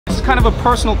kind of a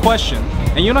personal question,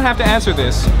 and you don't have to answer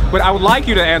this, but I would like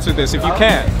you to answer this if you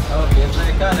can.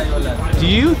 Do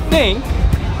you think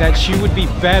that she would be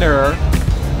better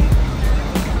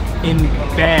in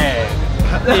bed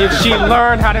if she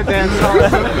learned how to dance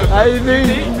salsa? I think,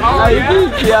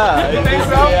 yeah. You think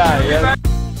so? Yeah.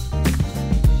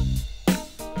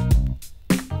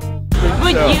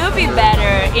 Would you be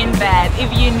better in bed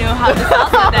if you knew how to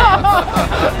salsa dance?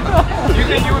 You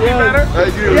think you would be better? I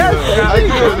agree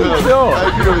with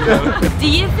that. Do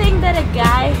you think that a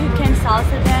guy who can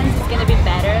salsa dance is gonna be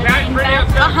better in bed?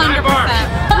 100%.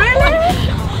 Really?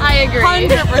 I agree.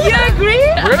 100%. You agree?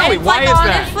 Really? It's Why like, is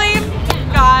that? honestly,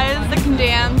 guys that can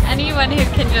dance, Anyone who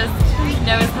can just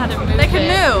knows how to move. they can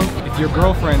move. If your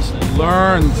girlfriends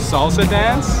learned salsa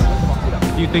dance,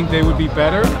 do you think they would be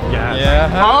better?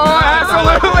 Yeah. Oh,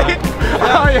 absolutely!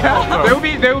 Oh yeah,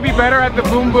 they would be better at the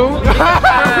boom boom. They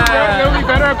would be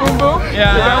better at boom boom.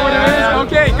 Yeah. Is that what it is?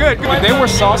 Okay, good. If they were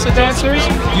salsa dancers,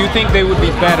 do you think they would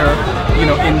be better, you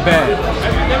know, in bed?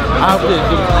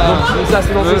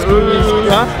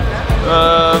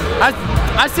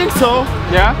 I think so.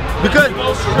 Yeah. Because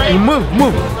move.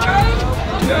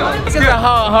 Because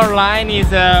her line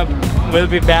is will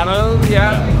be better.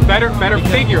 Yeah. Better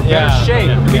figure, better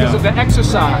shape because of the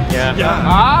exercise. Yeah.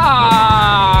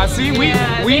 Ah, see, we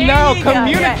know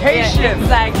communication.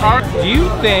 Exactly. Do you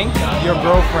think your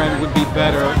girlfriend would be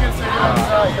better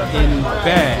in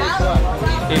bed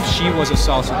if she was a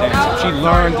salsa dancer? If she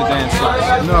learned to dance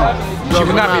salsa? No. She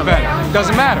would not be better.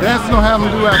 Doesn't matter. Dance don't have to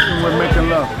do after we're making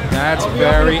love. That's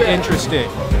very interesting.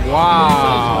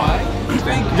 Wow.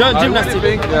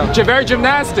 Gymnastic. Very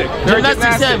gymnastic. Very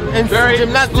gymnastic. And Very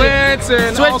gymnastic. splits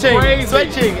and all crazy.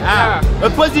 Switching. Yeah. A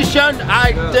position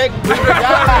I take.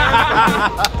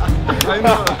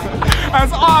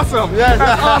 That's awesome. Yes.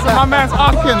 That's awesome. My man's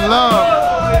awesome. Fucking love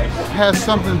has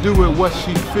something to do with what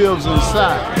she feels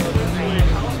inside.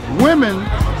 Women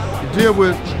deal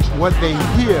with what they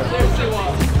hear,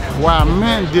 while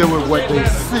men deal with what they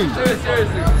see.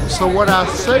 So what I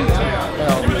say to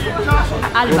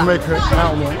Alba will make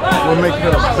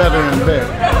her better in bed.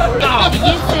 Do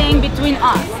you think between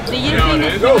us, do you think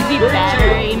that he would be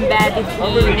better in bed if he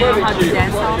knew how to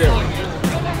dance salsa?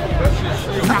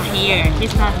 He's not here.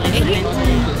 He's not listening.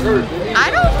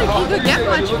 I don't think he could get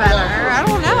much better. I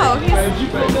don't know.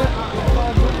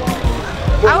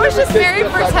 I was just married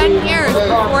for 10 years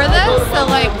before this, so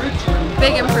like,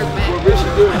 big improvement.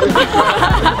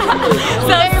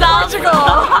 So Portugal.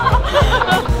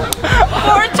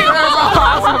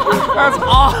 That's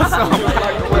awesome.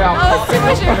 Oh, too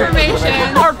much information.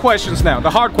 Hard questions now.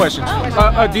 The hard questions.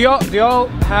 Do y'all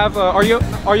have? Are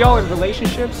y'all in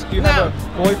relationships? Do you have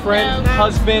a boyfriend,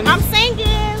 husband? I'm single.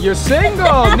 You're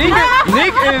single.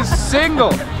 Nick is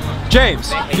single.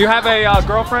 James, do you have a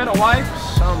girlfriend, a wife?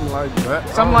 Something like that.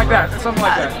 Something like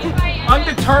that.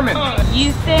 Undetermined.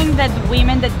 You think that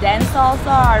women that dance salsa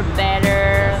are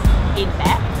better in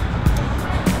bed?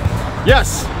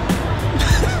 Yes.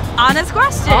 Honest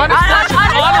question.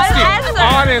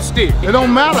 Honesty. It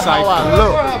don't matter how I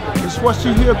look. It's what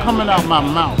you hear coming out my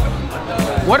mouth.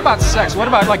 What about sex? What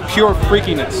about like pure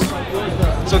freakiness?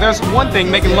 So there's one thing,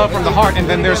 making love from the heart, and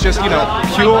then there's just, you know,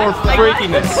 pure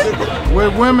freakiness.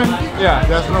 With women, Yeah.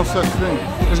 there's no such thing.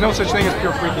 There's no such thing as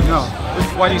pure freakiness. No.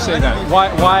 Why do you say that?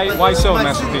 Why so,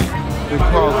 Master P?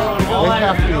 Because they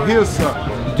have to hear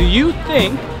something. Do you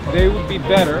think they would be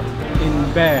better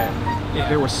in bed if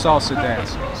they were salsa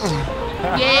dancers?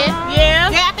 Yeah,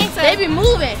 I think so. They be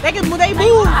moving. They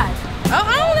move. Oh,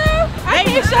 I don't know. I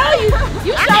can show you.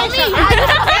 You show me.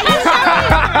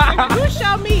 You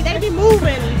show me. They be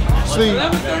moving. See,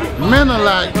 men are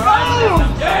like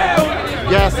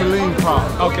gasoline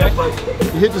cars. Okay.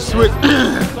 You hit the switch.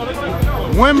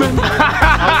 Women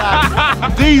are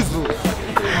like diesels.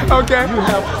 Okay. You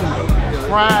have to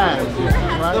prime,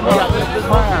 right? You have to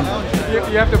prime.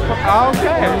 You have to.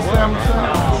 Okay. You understand what I'm saying?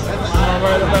 All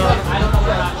right about,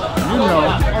 you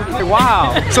know. Okay, wow.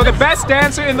 So the best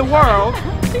dancer in the world.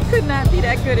 He could not be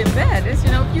that good in bed. It's,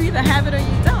 you know, you either have it or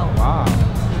you don't. Wow.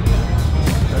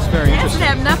 That's very It doesn't interesting.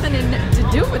 have nothing to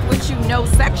do with what you know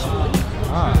sexually.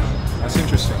 Ah, that's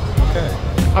interesting. Okay.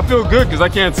 I feel good because I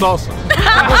can't salsa.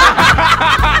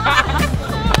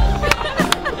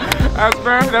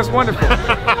 That's wonderful.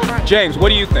 James, what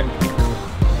do you think?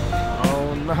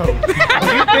 Oh no.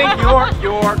 Do you think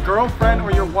your girlfriend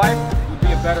or your wife would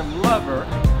be a better lover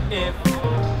if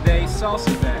they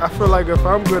salsa dance? I feel like if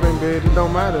I'm good in bed, it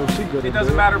don't matter if she good in bed. It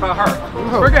doesn't matter about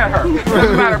her. Forget her. It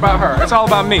doesn't matter about her. It's all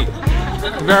about me.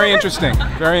 Very interesting.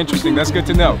 Very interesting. That's good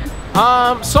to know.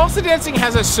 Salsa dancing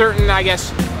has a certain, I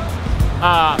guess,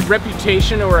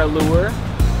 reputation or allure.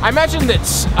 I imagine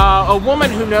that a woman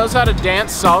who knows how to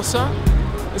dance salsa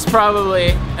is probably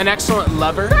an excellent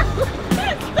lover.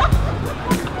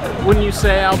 Wouldn't you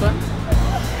say, Alba?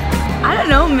 I don't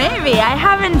know, maybe. I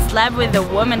haven't slept with a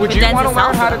woman Would who you dances want to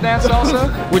learn salsa. how to dance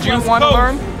salsa? Would you want to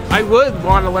learn? I would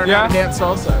want to learn how to dance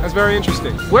salsa. That's very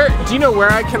interesting. Where do you know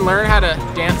where I can learn how to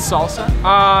dance salsa?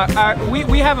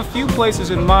 We have a few places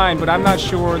in mind, but I'm not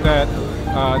sure that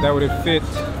that would fit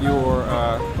your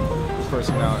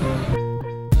personality.